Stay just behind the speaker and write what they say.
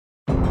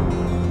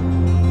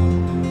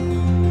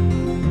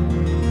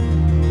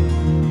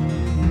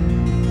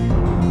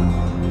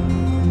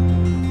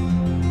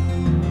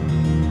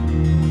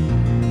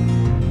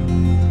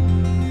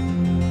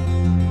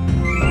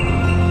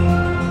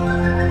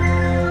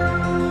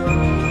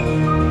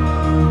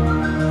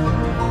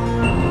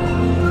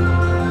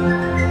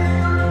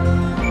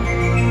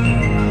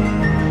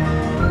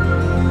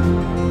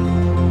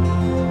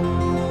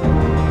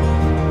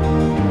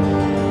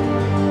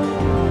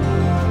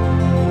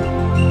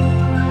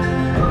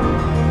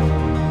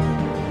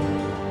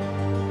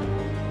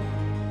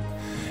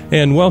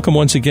And welcome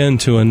once again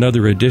to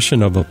another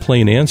edition of A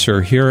Plain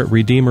Answer here at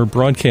Redeemer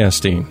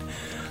Broadcasting.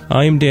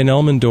 I'm Dan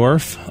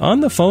Elmendorf.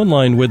 On the phone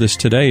line with us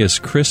today is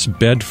Chris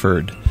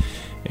Bedford.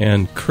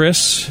 And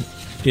Chris,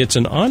 it's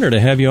an honor to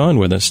have you on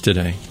with us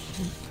today.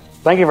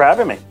 Thank you for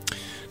having me.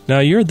 Now,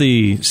 you're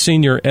the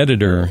senior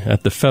editor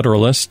at The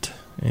Federalist,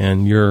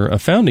 and you're a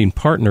founding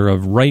partner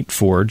of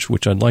RightForge,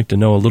 which I'd like to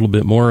know a little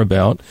bit more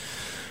about,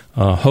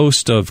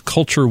 host of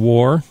Culture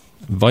War,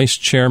 vice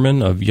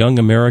chairman of Young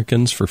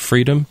Americans for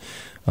Freedom,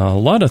 a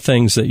lot of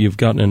things that you've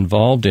gotten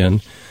involved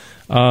in.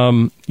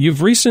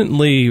 You've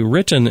recently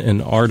written an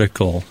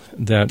article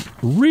that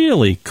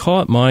really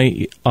caught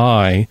my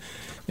eye,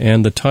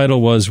 and the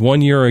title was,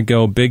 1 year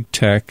ago, Big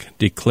Tech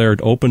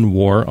declared open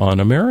war on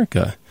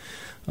America.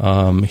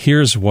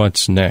 Here's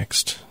what's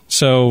next.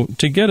 So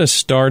to get us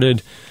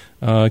started,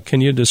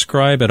 can you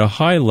describe at a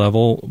high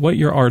level what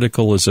your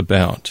article is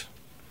about?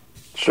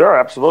 Sure,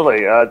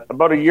 absolutely.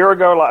 About a year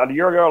ago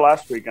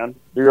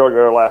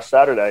last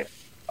Saturday,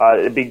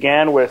 it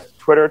began with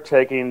Twitter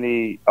taking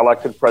the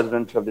elected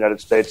president of the United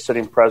States,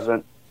 sitting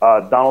president,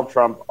 Donald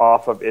Trump,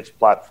 off of its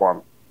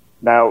platform.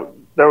 Now,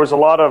 there was a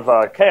lot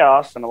of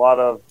chaos and a lot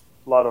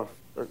of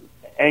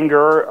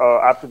anger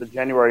after the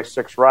January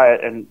 6th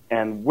riot,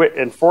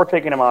 and for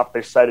taking him off,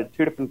 they cited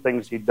two different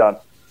things he'd done.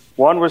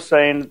 One was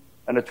saying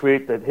in a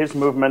tweet that his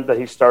movement that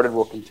he started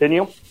will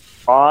continue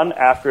on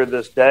after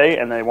this day,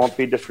 and they won't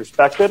be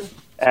disrespected.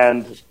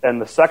 And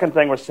the second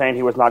thing was saying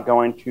he was not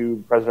going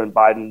to President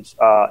Biden's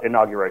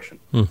inauguration.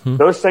 Mm-hmm.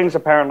 Those things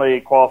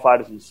apparently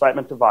qualified as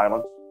incitement to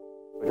violence,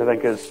 which I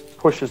think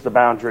pushes the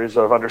boundaries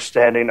of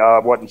understanding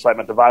what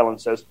incitement to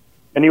violence is.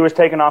 And he was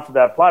taken off of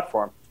that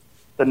platform.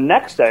 The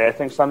next day, I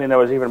think something that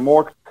was even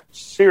more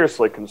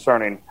seriously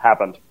concerning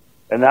happened,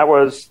 and that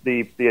was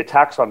the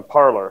attacks on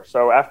Parler.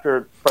 So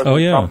after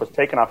President Trump was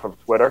taken off of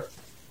Twitter,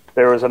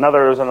 there was an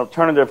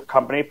alternative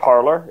company,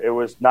 Parler. It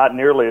was not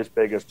nearly as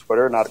big as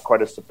Twitter, not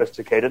quite as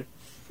sophisticated.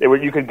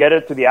 You could get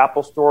it through the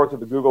Apple Store, through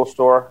the Google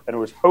Store, and it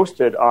was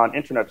hosted on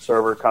internet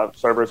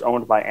servers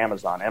owned by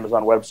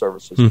Amazon Web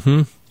Services.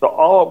 Mm-hmm. So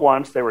all at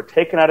once, they were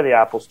taken out of the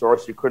Apple Store,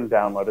 so you couldn't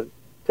download it,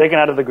 taken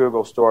out of the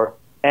Google Store,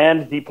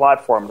 and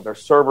deplatformed. Their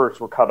servers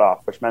were cut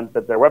off, which meant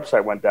that their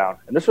website went down.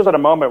 And this was at a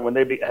moment when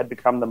they had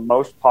become the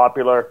most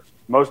popular,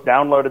 most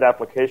downloaded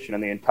application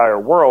in the entire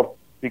world,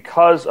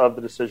 because of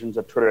the decisions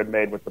that Twitter had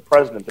made with the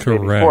president the day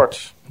before.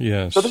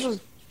 Yes. So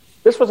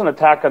this was an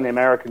attack on the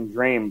American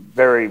dream,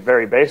 very,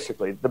 very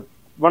basically.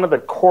 One of the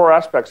core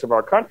aspects of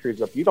our country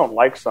is if you don't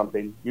like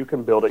something, you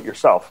can build it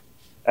yourself.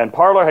 And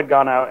Parler had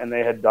gone out and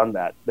they had done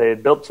that. They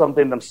had built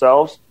something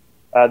themselves.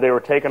 They were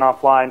taken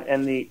offline.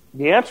 And the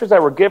answers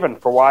that were given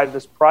for why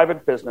this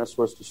private business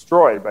was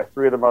destroyed by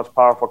three of the most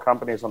powerful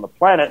companies on the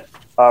planet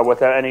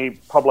without any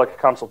public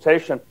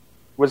consultation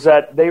was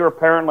that they were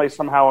apparently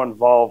somehow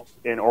involved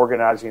in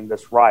organizing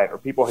this riot, or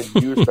people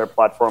had used their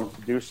platform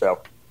to do so.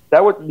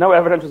 No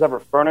evidence was ever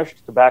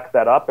furnished to back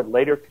that up. It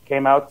later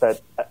came out that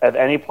if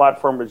any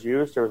platform was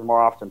used, there was more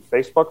often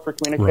Facebook for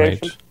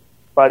communication.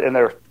 Right.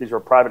 But these were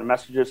private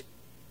messages.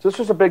 So this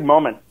was a big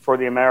moment for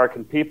the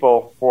American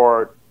people,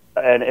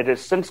 and it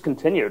has since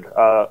continued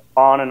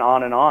on and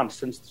on and on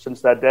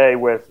since that day,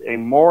 with a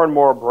more and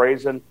more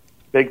brazen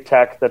big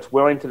tech that's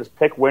willing to just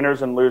pick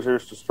winners and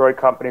losers, destroy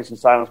companies and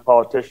silence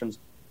politicians,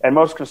 and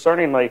most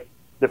concerningly,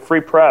 the free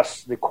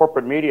press, the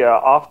corporate media,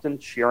 often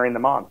cheering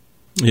them on.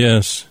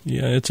 Yes,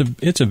 yeah,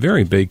 it's a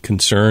very big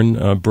concern.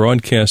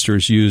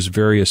 Broadcasters use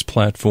various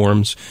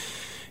platforms,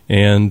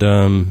 and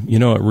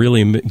it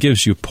really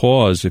gives you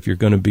pause if you're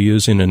going to be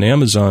using an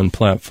Amazon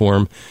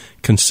platform,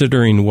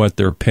 considering what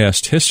their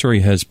past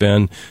history has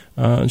been.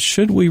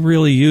 Should we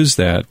really use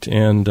that?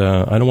 And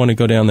I don't want to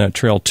go down that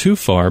trail too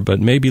far, but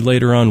maybe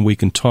later on we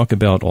can talk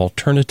about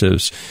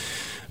alternatives.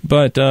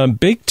 But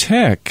big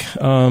tech,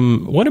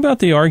 what about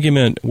the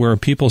argument where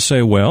people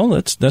say, well,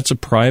 that's a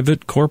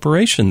private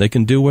corporation. They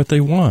can do what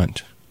they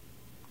want.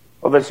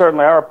 Well, they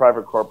certainly are a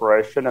private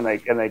corporation, and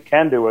they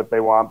can do what they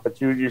want. But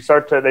they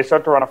start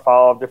to run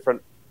afoul of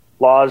different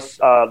laws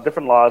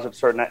at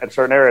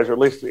certain areas, or at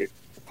least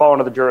fall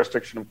into the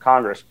jurisdiction of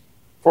Congress.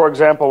 For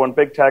example, when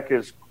big tech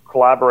is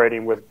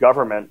collaborating with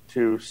government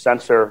to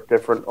censor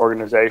different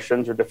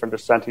organizations or different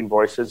dissenting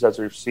voices, as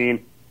we've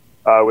seen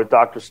with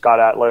Dr. Scott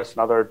Atlas and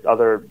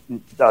other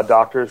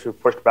doctors who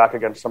pushed back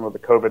against some of the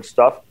COVID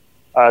stuff,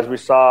 as we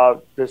saw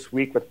this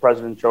week with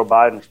President Joe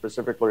Biden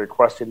specifically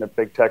requesting that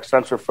big tech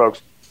censor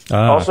folks.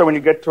 Also, when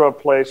you get to a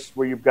place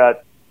where you've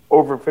got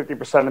over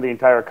 50% of the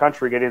entire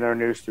country getting their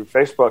news through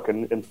Facebook,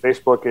 and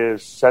Facebook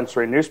is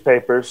censoring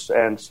newspapers,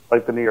 and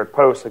like the New York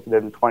Post, like they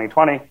did in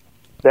 2020,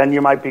 then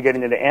you might be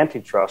getting into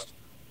antitrust.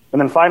 And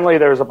then finally,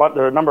 there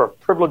are a number of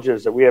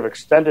privileges that we have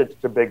extended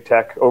to big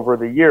tech over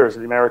the years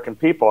of the American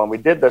people. And we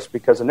did this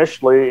because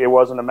initially it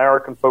was an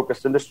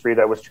American-focused industry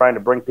that was trying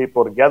to bring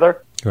people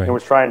together and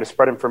was trying to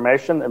spread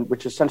information, and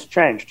which has since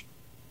changed.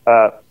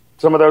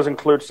 Some of those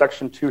include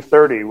Section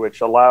 230, which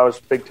allows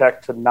big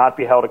tech to not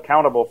be held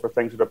accountable for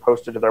things that are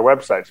posted to their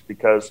websites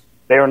because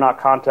they are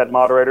not content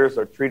moderators.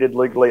 They're treated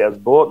legally as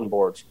bulletin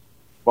boards.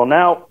 Well,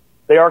 now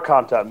they are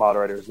content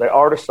moderators. They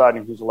are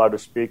deciding who's allowed to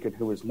speak and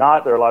who is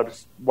not. They're allowed to,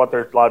 what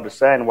they're allowed to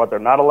say and what they're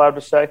not allowed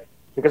to say.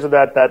 Because of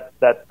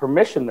that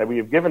permission that we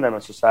have given them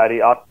in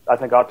society, I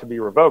think ought to be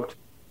revoked.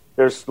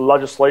 There's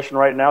legislation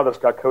right now that's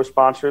got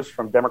co-sponsors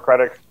from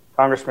Democratic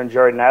Congressman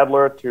Jerry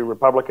Nadler to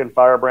Republican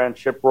firebrand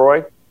Chip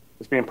Roy.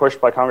 It's being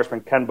pushed by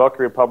Congressman Ken Buck,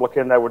 a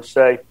Republican, that would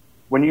say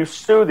when you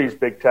sue these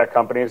big tech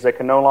companies, they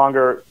can no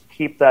longer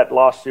keep that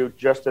lawsuit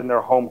just in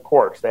their home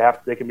courts.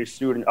 They can be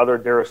sued in other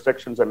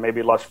jurisdictions that may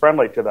be less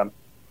friendly to them.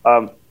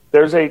 I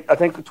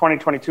think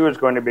 2022 is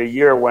going to be a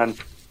year when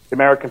the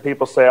American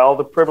people say all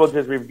the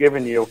privileges we've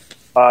given you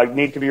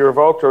need to be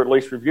revoked or at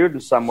least reviewed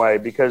in some way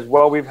because,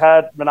 well, we've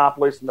had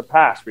monopolies in the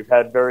past. We've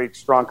had very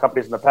strong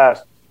companies in the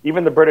past.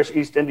 Even the British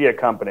East India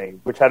Company,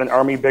 which had an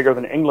army bigger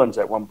than England's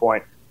at one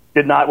point,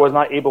 was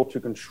not able to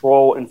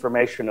control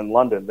information in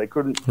London. They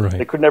could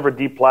never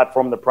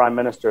deplatform the prime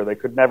minister. They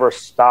could never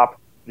stop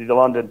the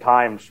London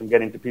Times from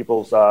getting to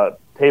people's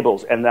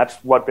tables, and that's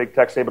what big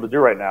tech's able to do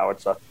right now.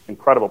 It's an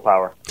incredible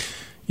power.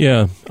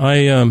 Yeah,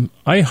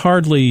 I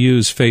hardly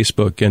use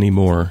Facebook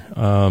anymore.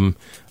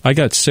 I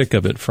got sick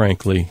of it,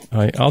 frankly.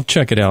 I'll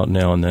check it out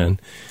now and then,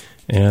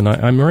 and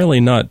I'm really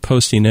not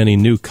posting any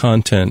new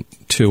content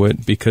to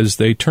it because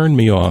they turn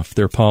me off,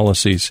 their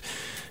policies.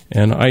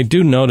 And I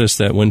do notice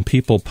that when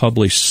people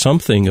publish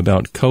something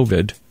about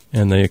COVID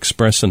and they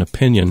express an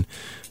opinion,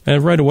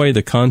 and right away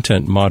the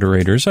content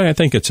moderators, I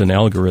think it's an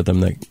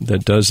algorithm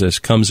that does this,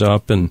 comes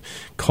up and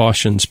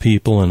cautions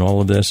people and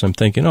all of this. I'm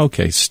thinking,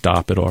 okay,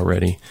 stop it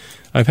already.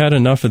 I've had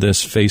enough of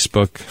this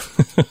Facebook.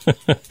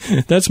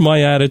 That's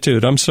my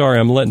attitude. I'm sorry,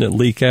 I'm letting it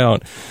leak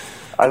out.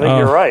 I think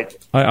you're right.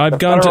 The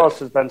Federalist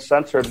has been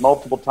censored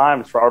multiple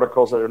times for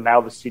articles that are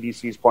now the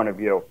CDC's point of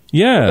view.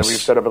 Yes. That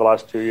we've said over the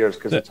last 2 years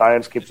because the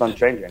science keeps on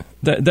changing.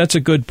 That's a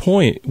good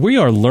point. We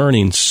are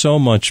learning so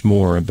much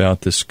more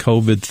about this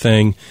COVID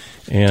thing,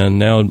 and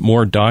now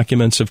more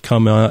documents have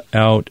come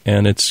out,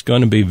 and it's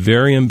going to be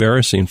very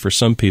embarrassing for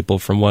some people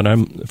from what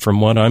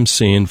I'm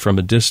seeing from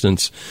a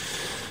distance.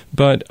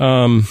 But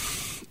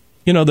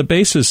the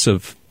basis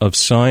of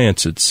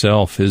science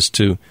itself is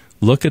to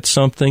look at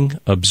something,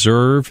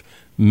 observe,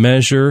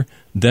 measure,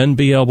 then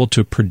be able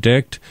to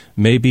predict,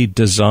 maybe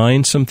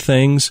design some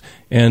things,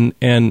 and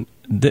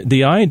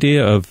the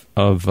idea of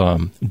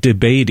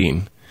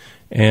debating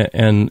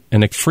and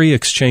a free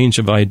exchange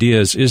of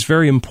ideas is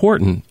very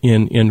important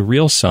in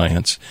real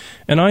science.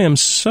 And I am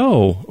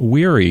so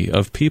weary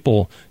of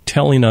people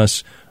telling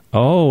us,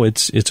 oh,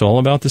 it's all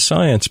about the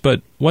science.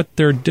 But what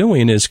they're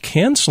doing is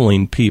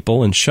canceling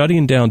people and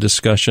shutting down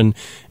discussion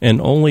and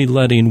only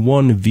letting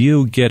one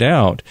view get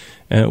out.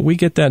 We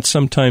get that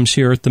sometimes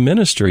here at the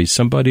ministry.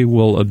 Somebody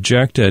will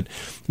object at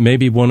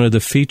maybe one of the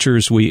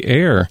features we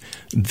air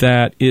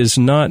that is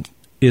not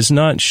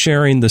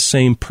sharing the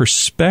same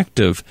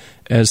perspective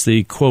as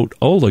the, quote,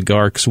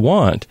 oligarchs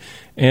want.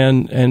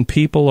 And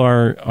people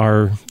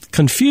are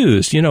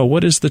confused.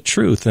 What is the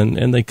truth?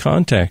 And they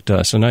contact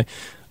us. And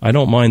I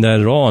don't mind that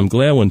at all. I'm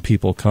glad when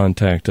people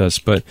contact us,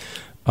 but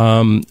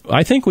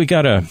I think we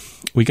gotta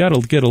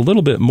get a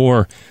little bit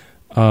more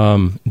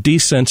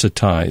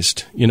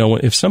desensitized.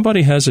 If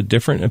somebody has a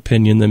different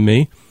opinion than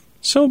me,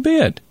 so be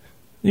it.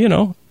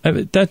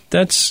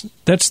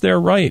 That's their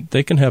right.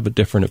 They can have a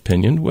different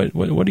opinion.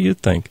 What do you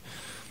think?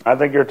 I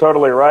think you're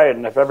totally right.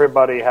 And if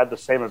everybody had the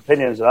same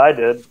opinions that I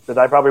did, then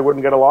I probably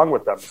wouldn't get along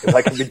with them because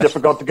I can be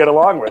difficult to get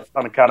along with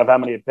on account of how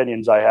many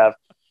opinions I have.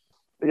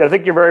 I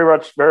think you're very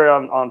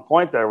on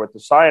point there with the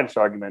science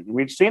argument. And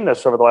we've seen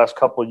this over the last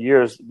couple of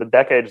years, the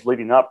decades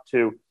leading up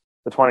to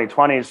the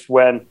 2020s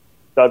when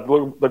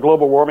the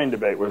global warming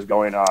debate was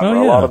going on. Oh,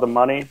 yeah. A lot of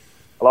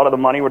the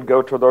money would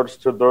go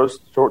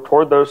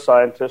toward those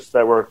scientists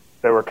that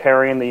were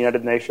carrying the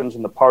United Nations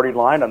and the party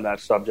line on that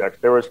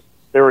subject. There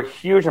were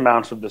huge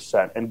amounts of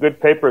dissent and good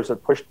papers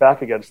that pushed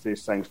back against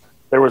these things.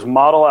 There was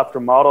model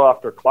after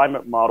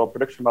climate model,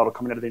 prediction model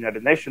coming out of the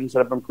United Nations that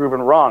have been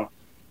proven wrong.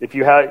 If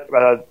you had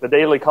the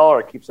Daily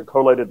Caller keeps a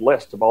collated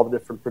list of all the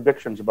different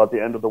predictions about the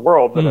end of the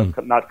world that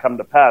have not come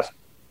to pass.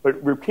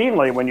 But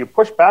routinely, when you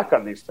push back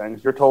on these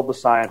things, you're told the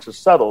science is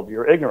settled.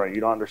 You're ignorant.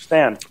 You don't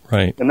understand.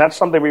 Right. And that's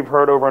something we've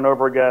heard over and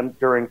over again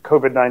during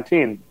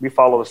COVID-19. We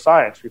follow the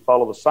science. We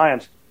follow the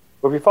science.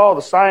 But if you follow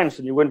the science,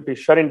 then you wouldn't be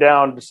shutting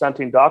down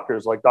dissenting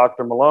doctors like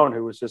Dr. Malone,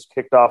 who was just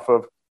kicked off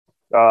of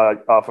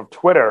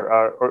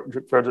Twitter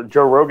for the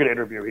Joe Rogan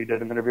interview. He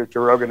did an interview with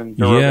Joe Rogan, and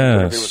Joe Rogan's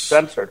interview was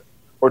censored.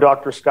 Or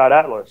Dr. Scott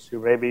Atlas, who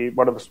may be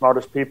one of the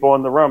smartest people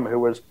in the room, who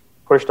was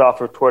pushed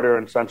off of Twitter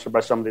and censored by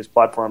some of these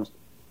platforms.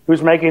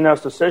 Who's making those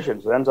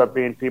decisions? It ends up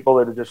being people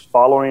that are just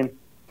following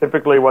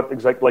typically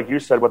like you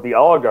said, what the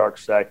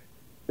oligarchs say.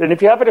 And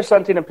if you have a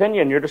dissenting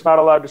opinion, you're just not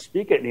allowed to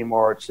speak it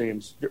anymore, it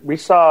seems. We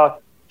saw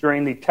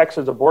during the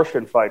Texas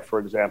abortion fight, for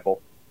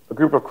example, a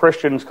group of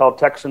Christians called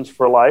Texans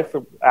for Life,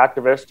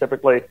 activists,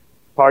 typically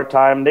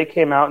part-time, they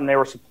came out and they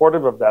were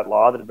supportive of that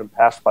law that had been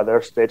passed by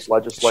their state's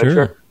legislature.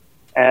 Sure.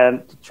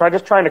 And trying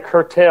to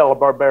curtail a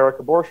barbaric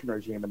abortion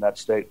regime in that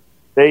state.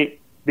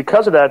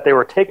 Because of that, they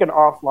were taken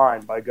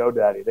offline by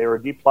GoDaddy. They were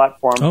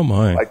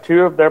deplatformed by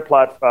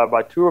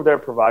two of their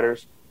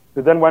providers.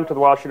 who then went to the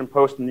Washington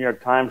Post and New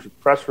York Times with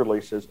press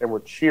releases and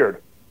were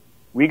cheered.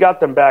 We got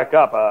them back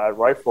up at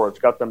RightForge,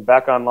 got them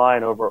back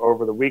online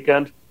over the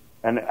weekend.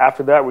 And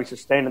after that, we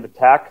sustained an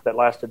attack that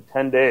lasted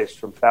 10 days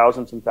from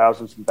thousands and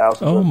thousands and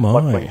thousands of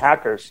left-wing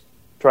hackers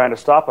trying to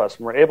stop us.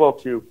 And we're able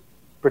to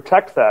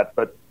protect that.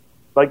 But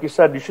like you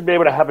said, you should be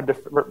able to have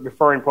a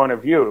differing point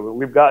of view.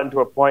 We've gotten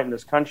to a point in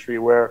this country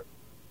where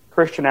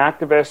Christian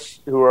activists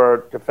who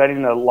are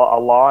defending a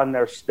law in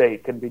their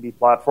state can be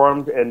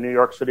deplatformed, and New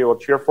York City will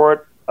cheer for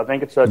it. I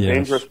think it's a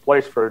dangerous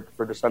place for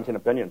dissenting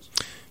opinions.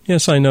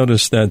 Yes, I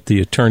noticed that the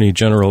Attorney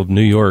General of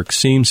New York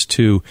seems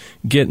to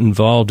get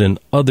involved in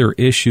other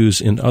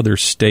issues in other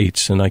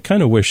states, and I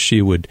kind of wish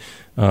she would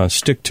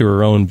stick to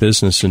her own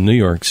business in New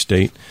York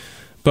State.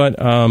 But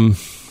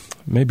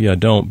maybe I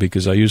don't,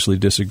 because I usually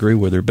disagree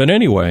with her. But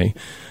anyway,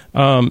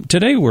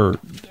 today we're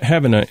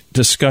having a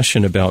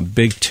discussion about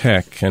big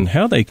tech and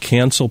how they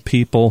cancel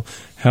people,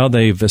 how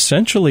they've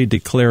essentially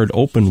declared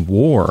open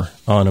war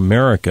on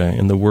America,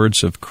 in the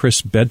words of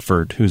Chris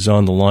Bedford, who's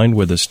on the line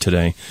with us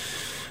today.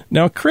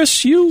 Now,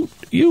 Chris, you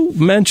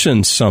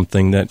mentioned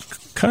something that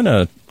kind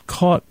of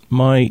caught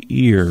my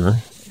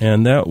ear,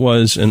 and that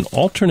was an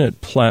alternate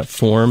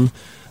platform.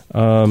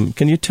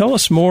 Can you tell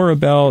us more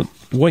about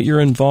what you're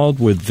involved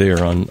with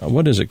there on,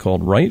 what is it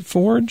called,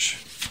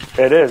 RightForge?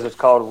 It is. It's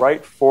called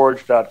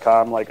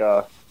rightforge.com, like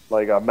a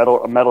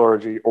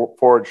metallurgy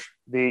forge.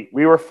 We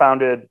were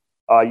founded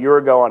a year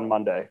ago on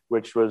Monday,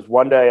 which was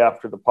one day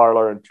after the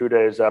Parler and 2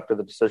 days after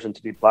the decision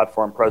to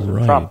deplatform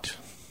President Trump.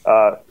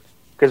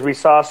 Because we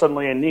saw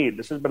suddenly a need.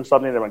 This has been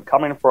something that's been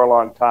coming for a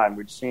long time.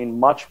 We'd seen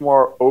much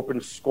more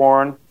open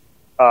scorn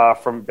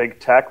from big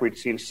tech. We'd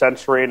seen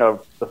censoring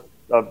of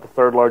the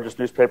third largest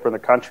newspaper in the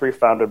country,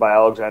 founded by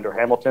Alexander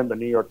Hamilton, the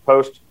New York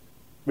Post.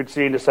 We'd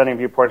seen dissenting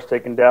viewpoints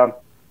taken down.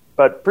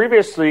 But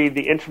previously,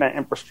 the internet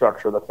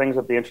infrastructure, the things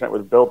that the internet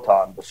was built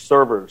on, the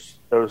servers,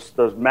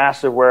 those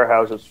massive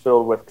warehouses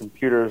filled with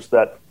computers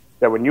that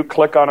when you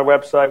click on a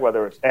website,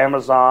 whether it's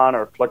Amazon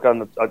or click on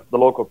the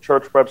local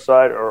church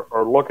website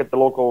or look at the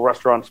local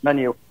restaurant's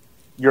menu,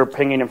 you're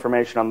pinging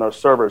information on those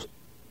servers.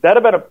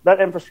 That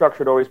infrastructure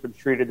had always been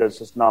treated as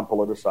just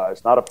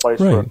non-politicized, not a place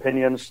for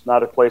opinions,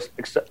 not a place.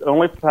 The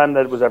only time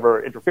that it was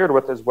ever interfered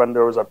with is when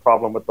there was a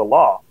problem with the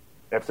law.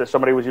 If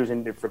somebody was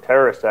using it for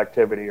terrorist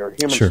activity or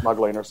human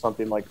smuggling or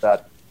something like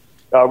that.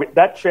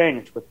 That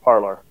changed with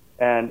Parler,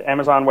 and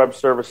Amazon Web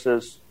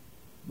Services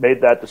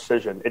made that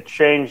decision. It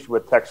changed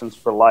with Texans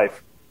for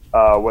Life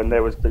when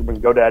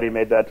GoDaddy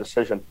made that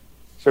decision.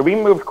 So we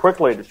moved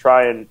quickly to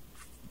try and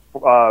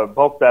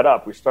bulk that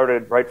up. We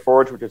started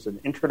RightForge, which is an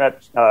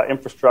internet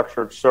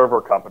infrastructure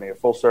server company, a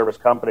full-service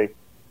company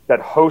that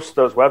hosts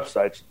those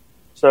websites.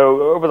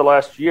 So over the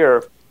last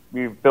year,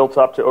 we've built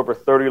up to over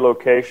 30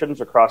 locations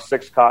across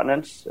 6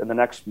 continents. In the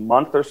next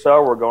month or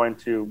so, we're going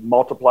to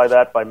multiply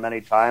that by many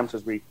times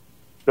as we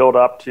build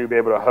up to be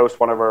able to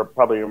host one of our,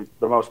 probably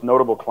the most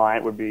notable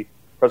client would be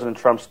President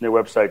Trump's new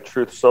website,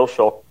 Truth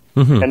Social.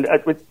 Mm-hmm.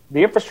 And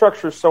the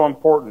infrastructure is so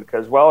important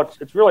because, well,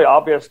 it's really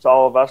obvious to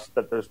all of us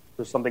that there's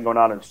something going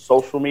on in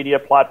social media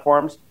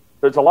platforms.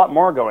 There's a lot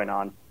more going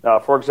on.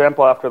 For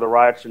example, after the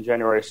riots on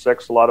January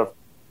 6th, a lot of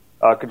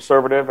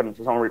conservative and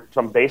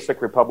some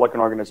basic Republican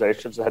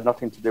organizations that had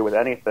nothing to do with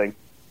anything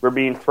were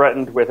being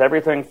threatened with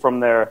everything from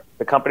the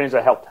companies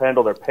that helped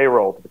handle their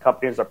payroll, to the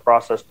companies that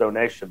process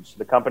donations, to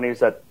the companies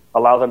that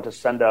allow them to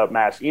send out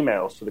mass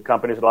emails, to the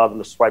companies that allow them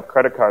to swipe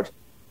credit cards.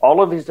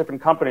 All of these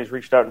different companies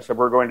reached out and said,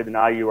 we're going to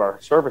deny you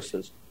our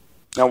services.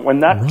 Now,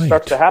 when that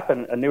starts to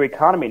happen, a new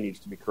economy needs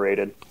to be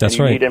created. That's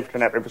and you need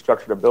internet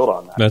infrastructure to build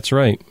on that. That's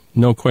right.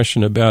 No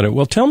question about it.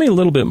 Well, tell me a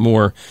little bit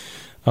more.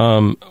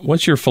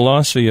 What's your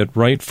philosophy at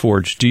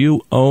RightForge? Do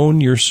you own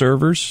your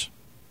servers?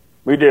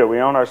 We do. We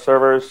own our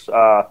servers.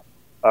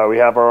 We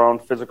have our own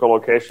physical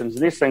locations.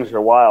 And these things are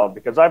wild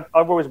because I've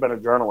always been a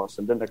journalist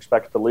and didn't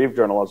expect to leave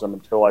journalism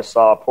until I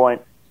saw a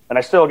point. And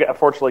I still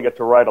unfortunately get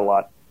to write a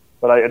lot.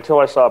 But until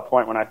I saw a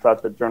point when I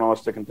thought that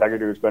journalistic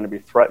integrity was going to be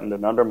threatened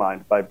and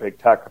undermined by big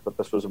tech, I thought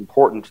this was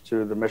important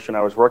to the mission I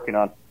was working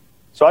on.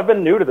 So I've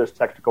been new to this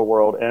technical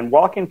world. And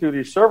walking through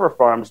these server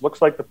farms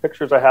looks like the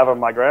pictures I have of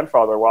my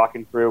grandfather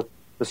walking through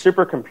the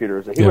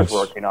supercomputers that he was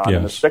working on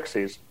in the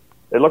 60s.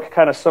 They look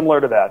kind of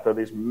similar to that. There are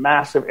these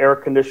massive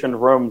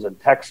air-conditioned rooms in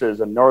Texas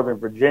and Northern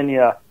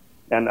Virginia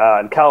and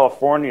in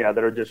California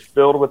that are just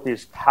filled with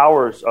these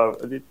towers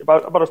of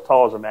about as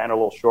tall as a man, a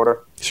little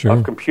shorter,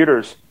 of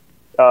computers.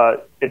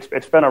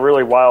 It's been a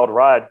really wild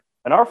ride.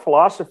 And our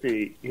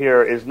philosophy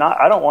here is not,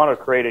 I don't want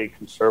to create a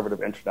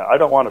conservative internet. I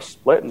don't want to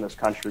split in this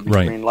country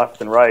between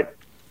left and right.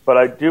 But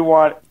I do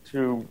want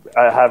to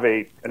have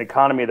an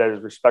economy that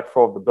is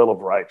respectful of the Bill of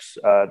Rights,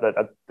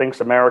 that thinks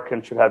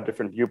Americans should have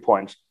different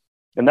viewpoints.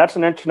 And that's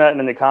an internet and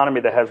an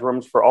economy that has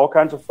rooms for all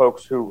kinds of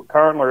folks who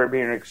currently are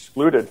being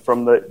excluded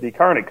from the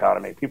current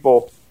economy.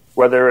 People,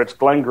 whether it's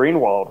Glenn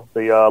Greenwald,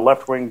 the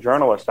left-wing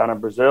journalist down in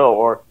Brazil,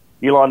 or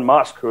Elon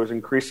Musk, who is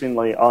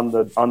increasingly on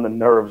the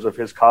nerves of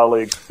his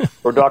colleagues,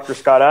 or Dr.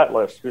 Scott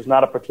Atlas, who's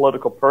not a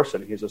political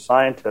person, he's a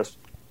scientist,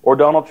 or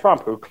Donald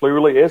Trump, who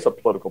clearly is a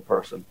political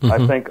person. Mm-hmm.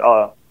 I think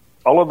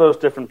all of those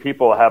different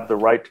people have the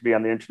right to be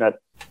on the internet.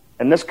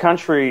 And this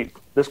country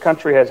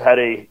has had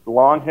a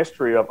long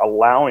history of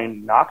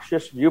allowing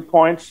noxious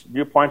viewpoints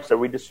that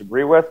we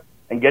disagree with,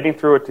 and getting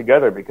through it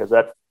together, because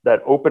that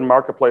open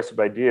marketplace of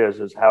ideas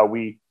is how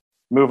we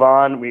move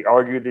on. We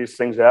argue these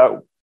things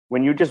out.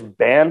 When you just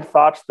ban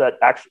thoughts that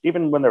actually,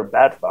 even when they're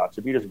bad thoughts,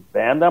 if you just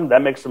ban them,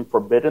 that makes them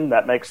forbidden.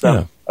 That makes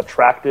them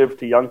attractive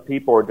to young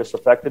people or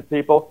disaffected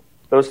people.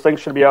 Those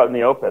things should be out in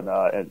the open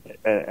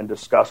and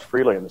discussed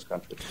freely in this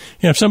country.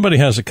 Yeah, if somebody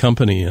has a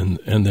company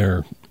and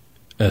they're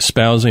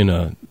espousing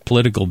a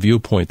political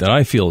viewpoint that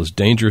I feel is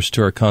dangerous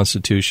to our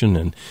Constitution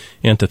and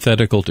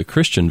antithetical to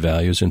Christian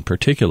values in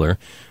particular,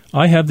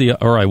 I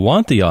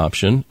want the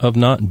option of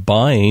not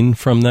buying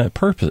from that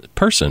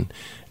person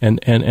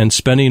and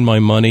spending my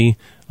money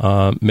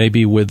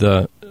maybe with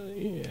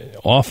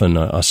often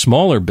a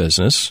smaller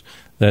business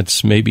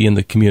that's maybe in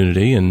the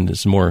community and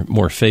is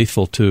more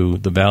faithful to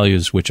the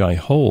values which I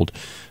hold.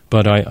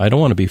 But I don't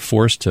want to be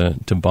forced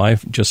to buy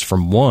just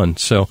from one.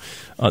 So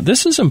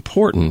this is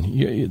important.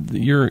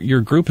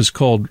 Your group is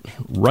called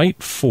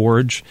Right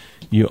Forge.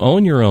 You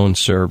own your own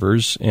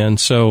servers, and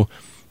so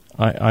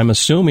I'm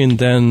assuming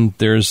then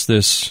there's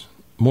this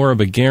more of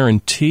a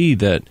guarantee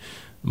that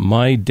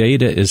my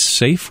data is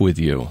safe with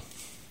you.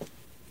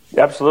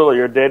 Absolutely.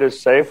 Your data is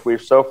safe.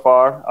 We've so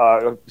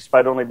far,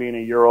 despite only being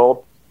a year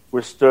old,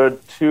 withstood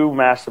 2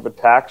 massive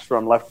attacks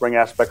from left-wing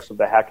aspects of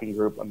the hacking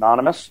group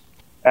Anonymous.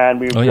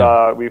 And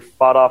we've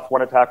fought off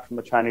one attack from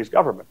the Chinese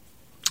government.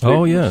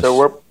 Yes.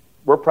 So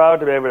we're proud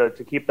to be able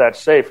to keep that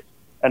safe.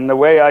 And the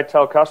way I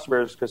tell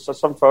customers, because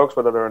some folks,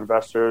 whether they're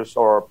investors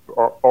or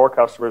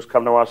customers,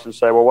 come to us and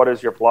say, "Well, what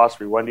is your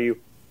philosophy? When do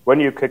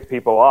you kick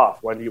people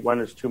off? When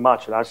is too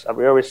much?" And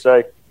we always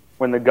say,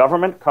 when the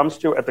government comes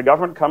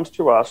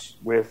to us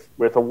with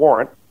a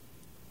warrant,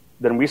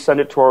 then we send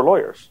it to our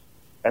lawyers,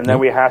 and then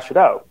we hash it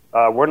out.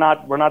 We're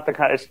not the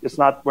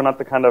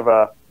kind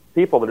of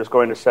people that is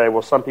going to say,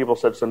 well, some people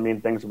said some mean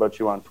things about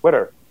you on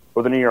Twitter,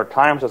 or the New York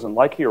Times doesn't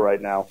like you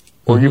right now,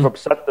 or you've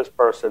upset this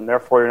person,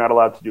 therefore you're not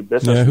allowed to do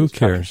business. Yeah, who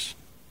cares?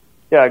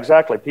 Yeah,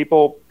 exactly.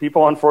 People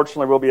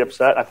unfortunately will be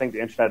upset. I think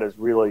the internet has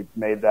really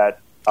made that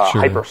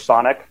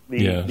hypersonic,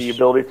 the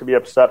ability to be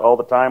upset all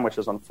the time, which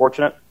is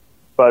unfortunate.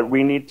 But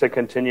we need to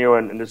continue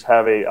and just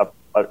have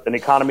an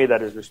economy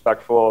that is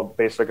respectful of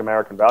basic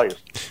American values.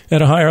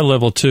 At a higher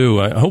level,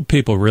 too, I hope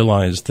people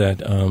realize that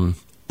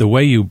the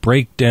way you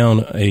break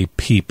down a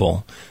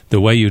people,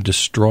 the way you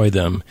destroy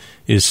them,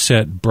 is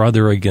set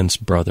brother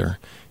against brother.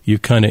 You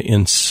kind of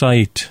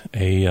incite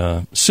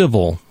a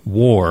civil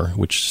war,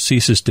 which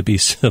ceases to be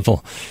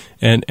civil,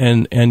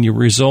 and you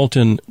result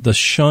in the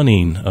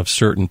shunning of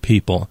certain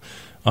people.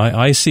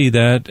 I see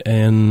that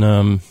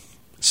in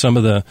some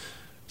of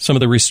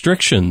the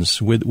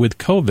restrictions with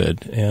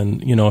COVID,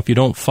 and if you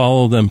don't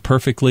follow them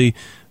perfectly,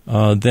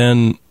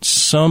 then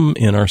some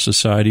in our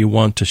society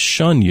want to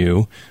shun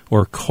you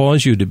or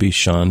cause you to be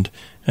shunned,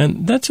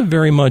 and that's a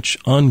very much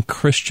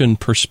un-Christian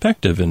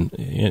perspective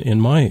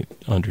in my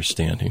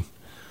understanding.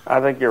 I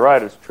think you're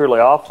right. It's truly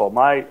awful.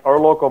 My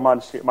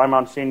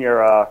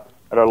Monsignor at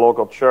our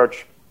local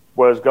church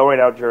was going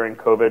out during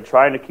COVID,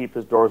 trying to keep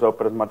his doors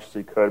open as much as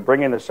he could,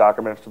 bringing the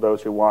sacraments to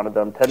those who wanted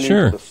them, tending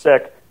to the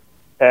sick.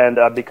 And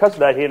because of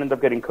that, he ended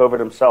up getting COVID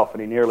himself,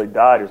 and he nearly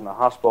died. He was in the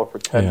hospital for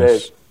 10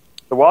 days.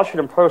 The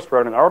Washington Post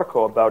wrote an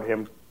article about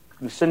him,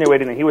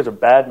 insinuating that he was a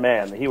bad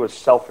man, that he was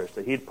selfish,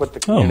 that he'd put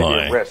the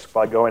community at risk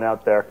by going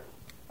out there.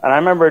 And I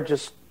remember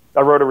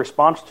I wrote a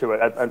response to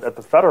it at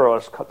the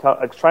Federalist,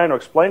 trying to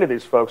explain to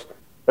these folks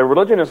that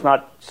religion is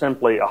not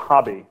simply a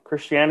hobby.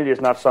 Christianity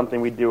is not something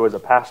we do as a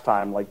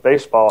pastime like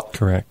baseball.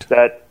 Correct.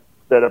 That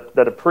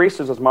a priest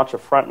is as much a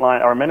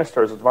frontline, our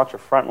minister is as much a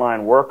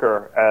frontline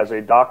worker as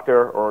a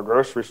doctor or a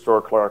grocery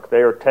store clerk.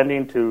 They are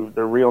tending to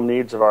the real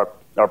needs of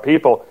our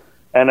people.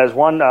 And as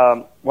one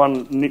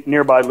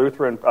nearby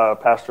Lutheran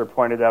pastor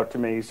pointed out to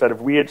me, he said, if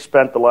we had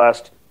spent the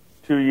last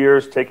 2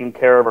 years taking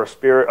care of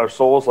our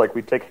souls like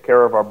we take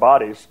care of our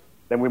bodies,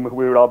 then we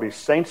would all be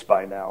saints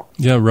by now.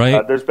 Yeah,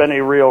 right. There's been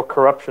a real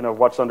corruption of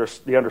what's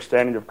the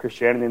understanding of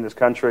Christianity in this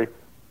country.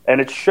 And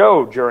it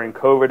showed during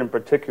COVID in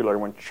particular,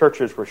 when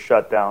churches were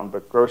shut down,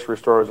 but grocery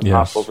stores and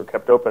hospitals were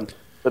kept open.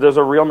 But there's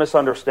a real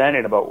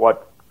misunderstanding about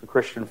what the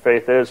Christian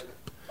faith is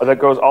that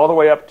goes all the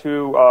way up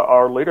to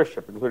our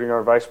leadership, including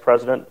our vice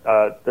president.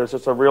 There's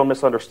just a real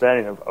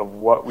misunderstanding of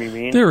what we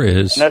mean. There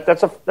is. And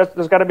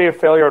there's got to be a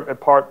failure in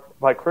part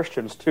by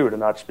Christians, too, to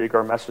not speak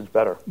our message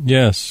better.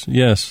 Yes.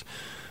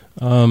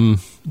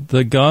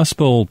 The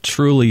gospel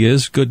truly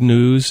is good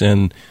news,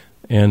 and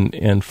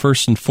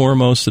first and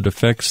foremost, it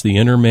affects the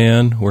inner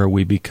man, where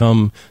we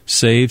become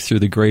saved through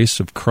the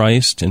grace of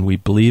Christ, and we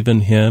believe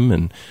in Him,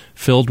 and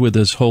filled with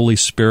His Holy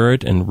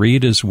Spirit, and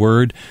read His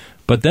Word.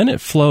 But then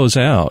it flows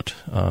out.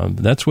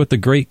 That's what the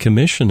Great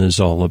Commission is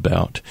all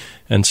about.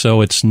 And so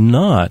it's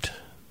not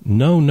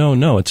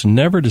No. It's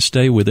never to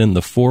stay within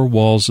the four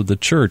walls of the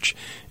church.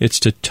 It's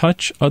to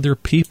touch other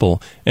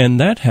people, and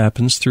that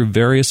happens through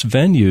various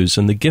venues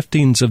and the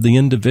giftings of the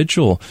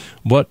individual.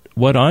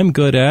 What I'm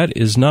good at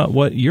is not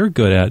what you're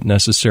good at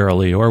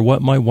necessarily, or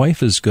what my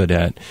wife is good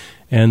at,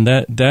 and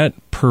that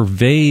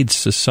pervades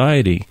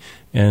society.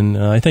 And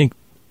I think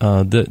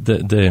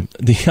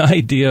the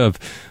idea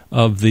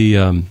of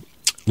the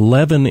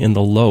leaven in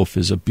the loaf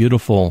is a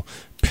beautiful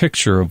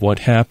picture of what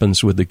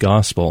happens with the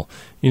gospel.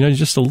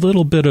 Just a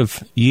little bit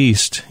of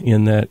yeast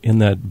in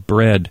that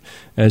bread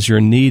as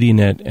you're kneading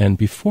it, and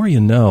before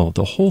you know,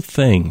 the whole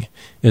thing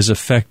is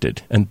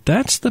affected. And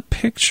that's the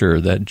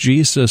picture that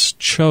Jesus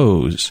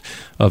chose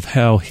of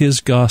how his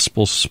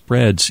gospel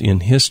spreads in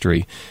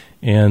history.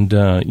 And,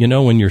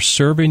 when you're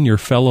serving your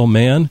fellow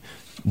man,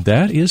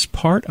 that is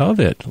part of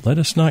it. Let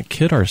us not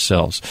kid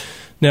ourselves.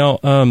 Now,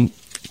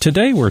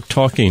 today we're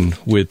talking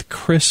with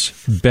Chris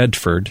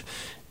Bedford.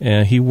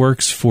 He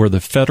works for the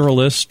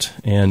Federalist,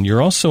 and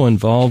you're also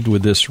involved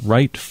with this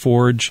Right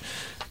Forge.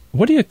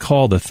 What do you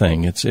call the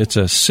thing? It's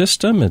a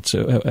system?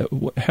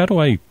 How do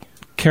I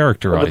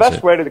characterize it? The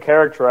best way to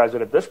characterize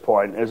it at this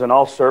point is an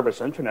all-service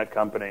internet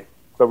company.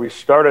 So we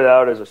started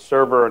out as a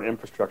server and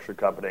infrastructure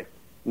company.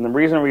 And the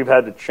reason we've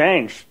had to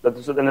change,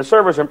 in the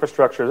servers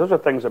infrastructure, those are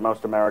things that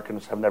most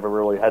Americans have never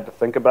really had to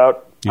think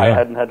about. Yeah. I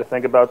hadn't had to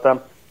think about them.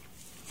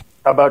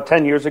 About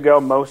 10 years ago,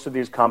 most of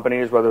these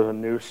companies, whether it was a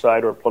news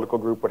site or a political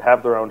group, would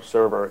have their own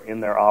server in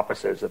their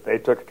offices that they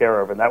took care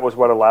of, and that was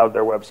what allowed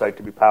their website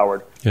to be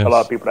powered,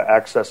 allowed people to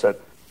access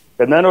it.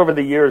 And then over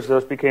the years,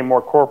 those became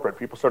more corporate.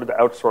 People started to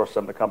outsource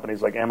them to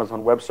companies like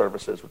Amazon Web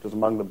Services, which is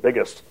among the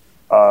biggest.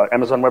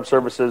 Amazon Web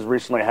Services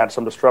recently had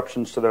some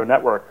disruptions to their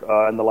network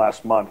in the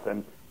last month,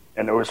 and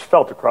it was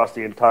felt across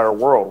the entire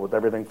world, with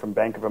everything from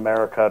Bank of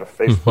America to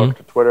Facebook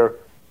to Twitter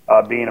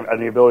and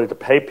the ability to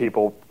pay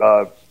people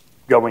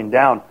going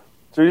down.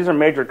 So these are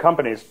major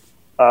companies.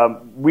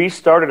 We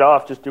started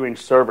off just doing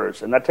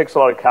servers, and that takes a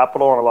lot of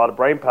capital and a lot of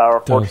brain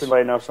power. Fortunately,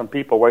 I know some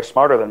people way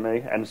smarter than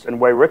me and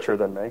way richer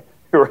than me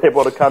who were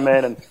able to come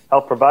in and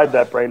help provide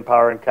that brain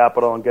power and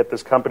capital and get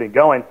this company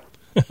going.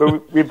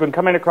 But we've been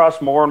coming across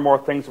more and more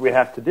things that we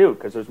have to do,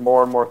 because there's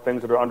more and more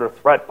things that are under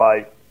threat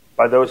by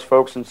those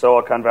folks in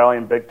Silicon Valley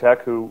and big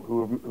tech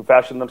who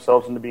fashioned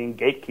themselves into being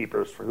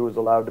gatekeepers for who is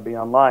allowed to be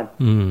online.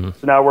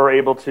 So now we're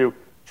able to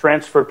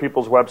transfer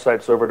people's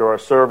websites over to our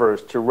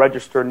servers, to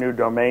register new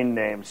domain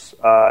names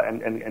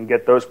and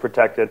get those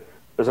protected.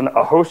 There's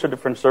a host of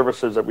different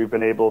services that we've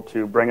been able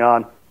to bring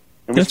on.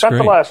 And we spent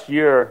the last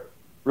year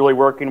really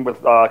working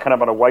with kind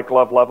of on a white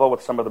glove level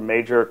with some of the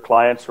major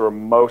clients who are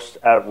most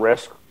at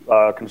risk,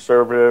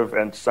 conservative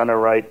and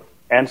center-right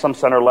and some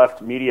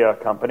center-left media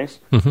companies,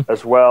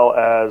 as well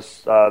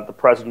as the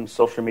president's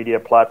social media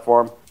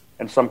platform,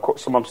 and some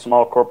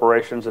small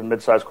corporations and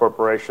mid-sized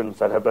corporations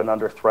that have been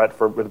under threat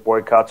with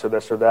boycotts or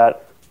this or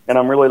that. And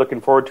I'm really looking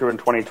forward to, in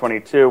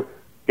 2022,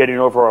 getting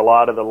over a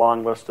lot of the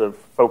long list of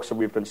folks that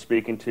we've been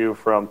speaking to,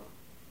 from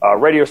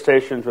radio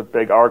stations with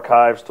big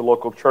archives to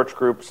local church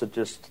groups that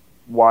just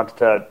want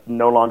to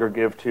no longer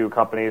give to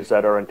companies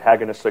that are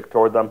antagonistic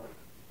toward them,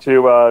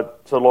 to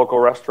local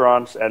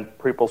restaurants and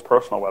people's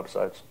personal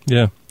websites.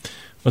 Yeah.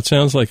 Well, it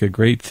sounds like a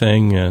great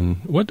thing. And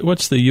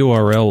what's the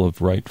URL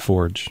of Right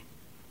Forge?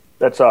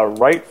 That's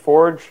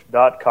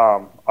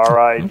rightforge.com,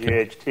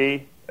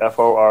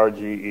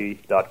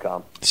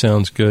 RIGHTFORGE.com.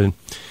 Sounds good.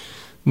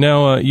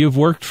 Now, you've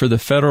worked for the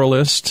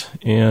Federalist,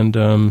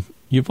 and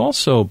you've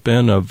also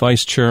been a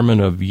vice chairman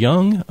of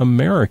Young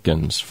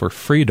Americans for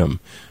Freedom.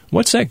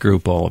 What's that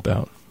group all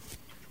about?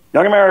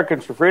 Young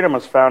Americans for Freedom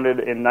was founded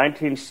in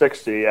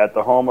 1960 at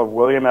the home of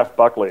William F.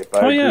 Buckley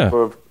by a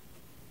group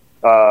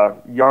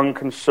of young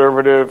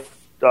conservative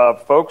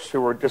folks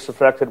who were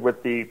disaffected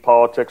with the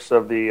politics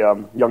of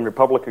the Young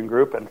Republican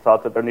group, and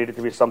thought that there needed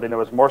to be something that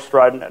was more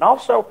strident, and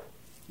also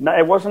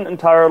it wasn't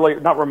entirely,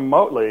 not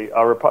remotely,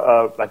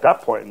 at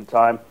that point in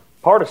time,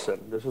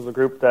 partisan. This was a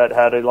group that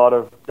had a lot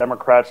of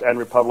Democrats and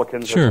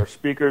Republicans as their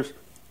speakers,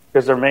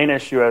 because their main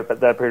issue at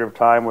that period of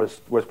time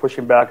was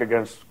pushing back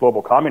against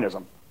global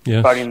communism,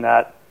 fighting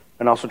that,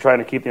 and also trying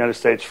to keep the United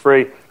States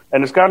free.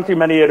 And it's gone through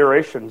many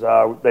iterations.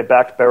 They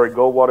backed Barry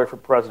Goldwater for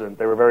president.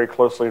 They were very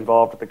closely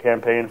involved with the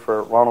campaign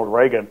for Ronald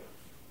Reagan.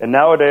 And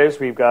nowadays,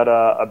 we've got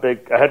a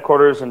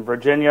headquarters in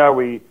Virginia.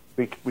 We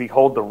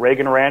hold the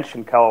Reagan Ranch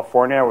in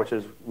California, which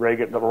is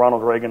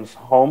Ronald Reagan's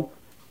home.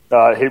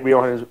 We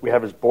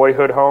have his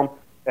boyhood home.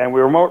 And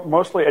we were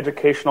mostly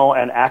educational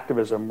and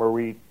activism, where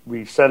we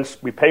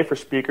pay for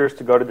speakers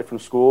to go to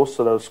different schools,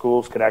 so those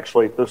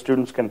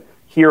students can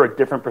hear a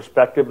different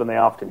perspective than they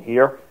often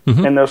hear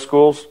in those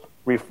schools.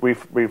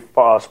 We've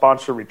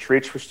sponsor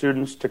retreats for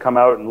students to come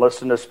out and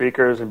listen to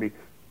speakers and be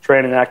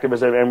trained in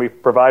activism, and we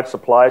provide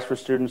supplies for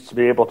students to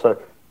be able to,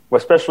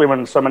 especially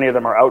when so many of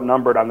them are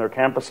outnumbered on their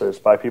campuses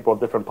by people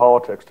of different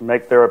politics, to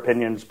make their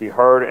opinions be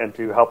heard and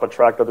to help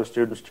attract other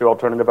students to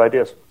alternative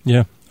ideas.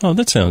 Yeah. Oh,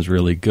 that sounds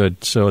really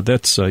good. So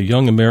that's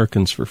Young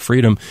Americans for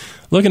Freedom.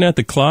 Looking at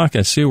the clock,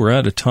 I see we're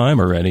out of time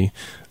already.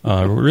 We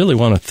really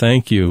want to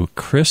thank you,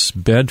 Chris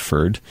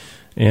Bedford.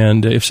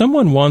 And if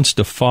someone wants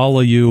to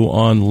follow you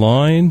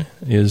online,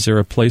 is there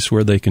a place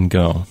where they can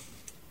go?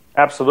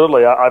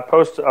 Absolutely. I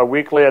post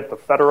weekly at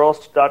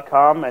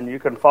thefederalist.com, and you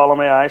can follow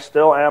me. I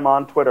still am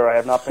on Twitter. I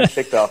have not been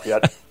kicked off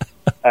yet.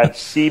 At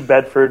C.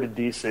 Bedford,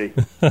 D.C.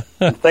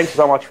 And thanks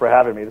so much for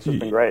having me. This has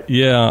been great.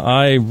 Yeah,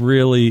 I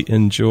really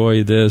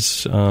enjoy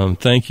this.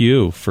 Thank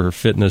you for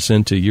fitting us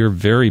into your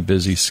very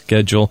busy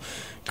schedule.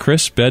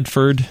 Chris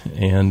Bedford,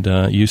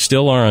 and you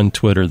still are on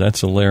Twitter.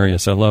 That's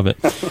hilarious. I love it.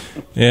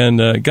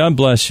 And God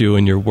bless you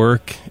in your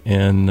work,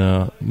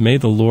 and may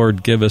the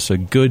Lord give us a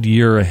good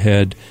year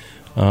ahead.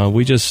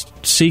 We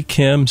just seek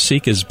Him,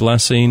 seek His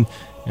blessing,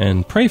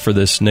 and pray for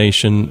this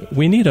nation.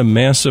 We need a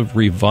massive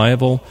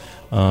revival,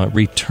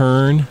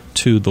 return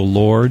to the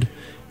Lord,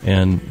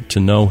 and to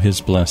know His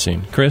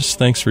blessing. Chris,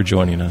 thanks for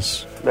joining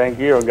us. Thank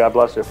you, and God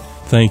bless you.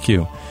 Thank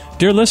you.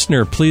 Dear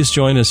listener, please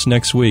join us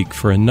next week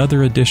for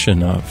another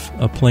edition of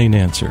A Plain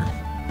Answer.